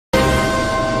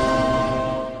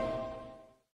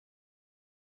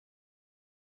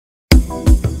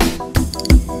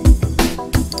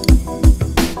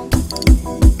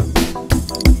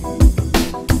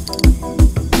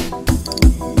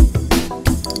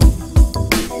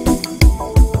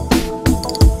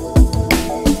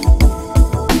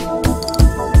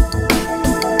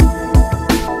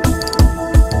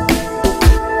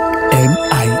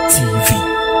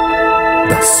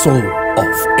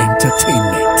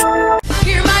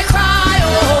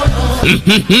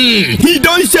He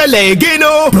don't shell again,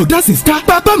 oh. Brother, sister,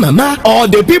 papa, mama, all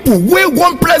the people wey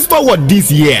wan press forward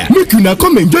this year. Make una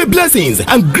come enjoy blessings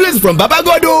and grace from Baba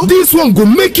God, oh. This one go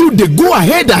make you dey go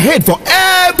ahead for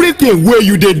everything wey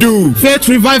you dey do. Faith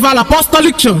Revival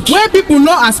Apostolic Church, where people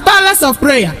know as Palace of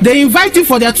Prayer, they invite you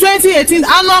for their 2018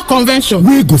 annual convention.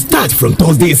 We go start from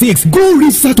Thursday 6 go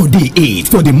reach Saturday 8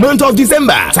 for the month of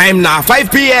December. Time na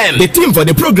 5 p.m. The theme for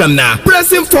the program na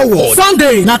pressing forward.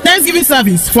 Sunday na Thanksgiving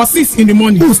service for 6 in the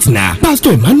morning. Host na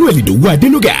Pastor Emmanuel Idowu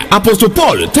Adenuga, Apostle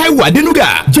Paul Taiwo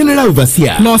Adenuga, General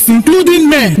Overseer, plus including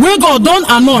men wey God don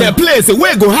anoint. The place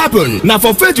wey go happen na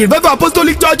for Faith Revival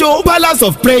Apostolic Church, Palace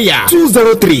of Prayer,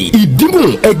 203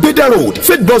 Idimu Egbeda Road,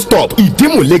 Faith Bus Stop,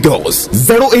 Idimu, Lagos.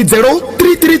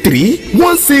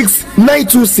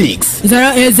 080-333-16926.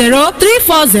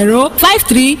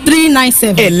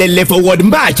 080-340-53397. Elele forward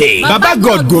march. Baba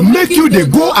God go make you dey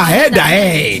go ahead.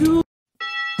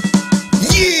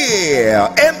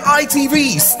 Yeah,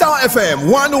 MITV Star FM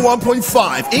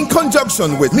 101.5 in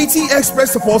conjunction with Meaty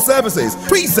Express Support Services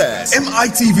presents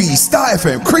MITV Star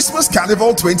FM Christmas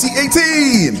Carnival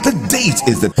 2018. The date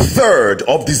is the 3rd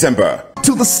of December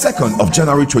till the 2nd of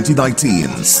January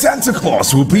 2019. Santa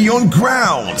Claus will be on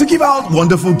ground to give out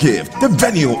wonderful gifts. The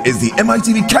venue is the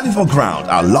MITV Carnival Ground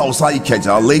at Lausa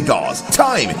Ikeja, Lagos.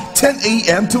 Time 10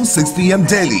 a.m. till 6 p.m.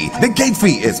 daily. The gate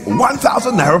fee is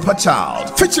 1,000 naira per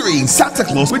child. Featuring Santa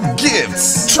Claus with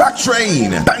gifts, track train,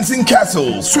 dancing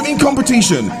castles, swimming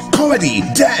competition, comedy,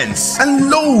 dance, and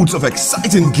loads of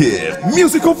exciting gifts.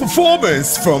 Musical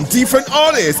performance from different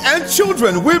artists, and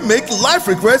children will make live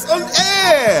requests on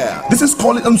air. This is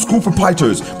calling on school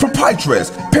proprietors,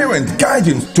 proprietress, parent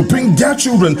guidance to bring their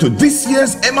children to this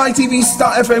year's MITV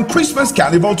Star FM Christmas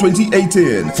Carnival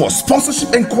 2018. For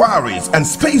sponsorship inquiries and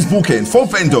space booking for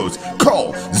vendors,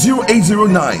 call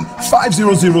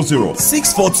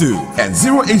 0809-5000-642 and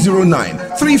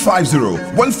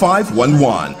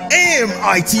 0809-350-1511.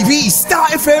 MITV Star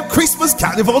FM Christmas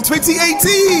Carnival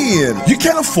 2018. You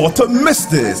can't afford to miss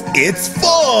this. It's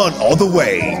fun all the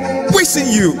way. Wishing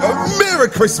you a Merry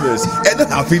Christmas and a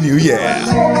Happy New Year.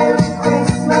 Merry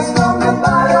Christmas from the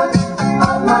bottom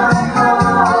of my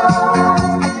heart.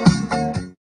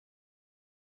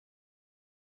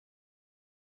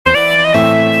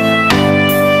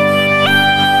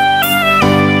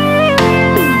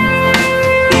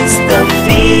 It's the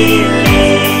feelings.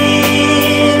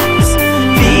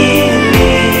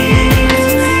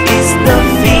 It's the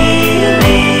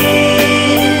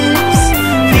feelings.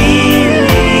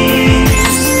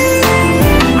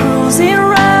 Cruising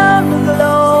around the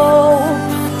globe,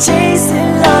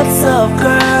 chasing lots of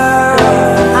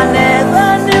girls. I never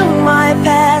knew my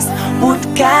past would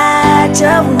catch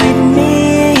up with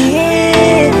me.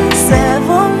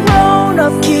 7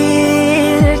 grown-up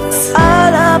kids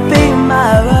all up in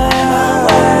my world.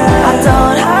 I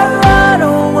thought I'd run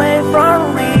away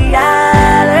from reality.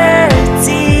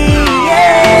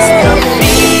 It's the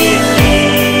feelings.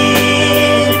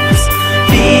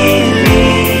 It's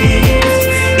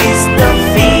the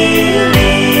feelings.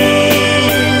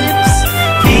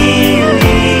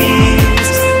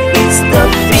 It's the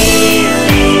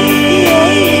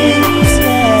feelings.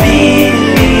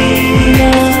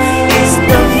 It's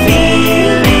the feelings.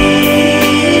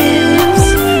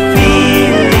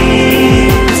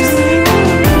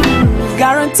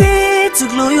 Guaranteed to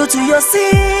glue you to your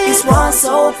seat. It's one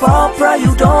so proper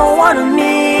you don't wanna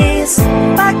miss.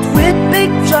 Packed with big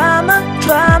drama,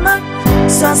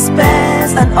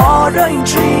 suspense and order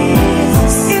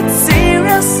intrigues. It's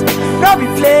serious, no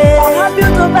replay. All her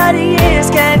beautiful body years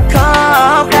can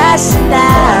come crashing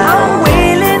down. I'm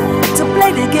willing to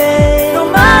play the game, no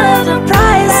matter the price.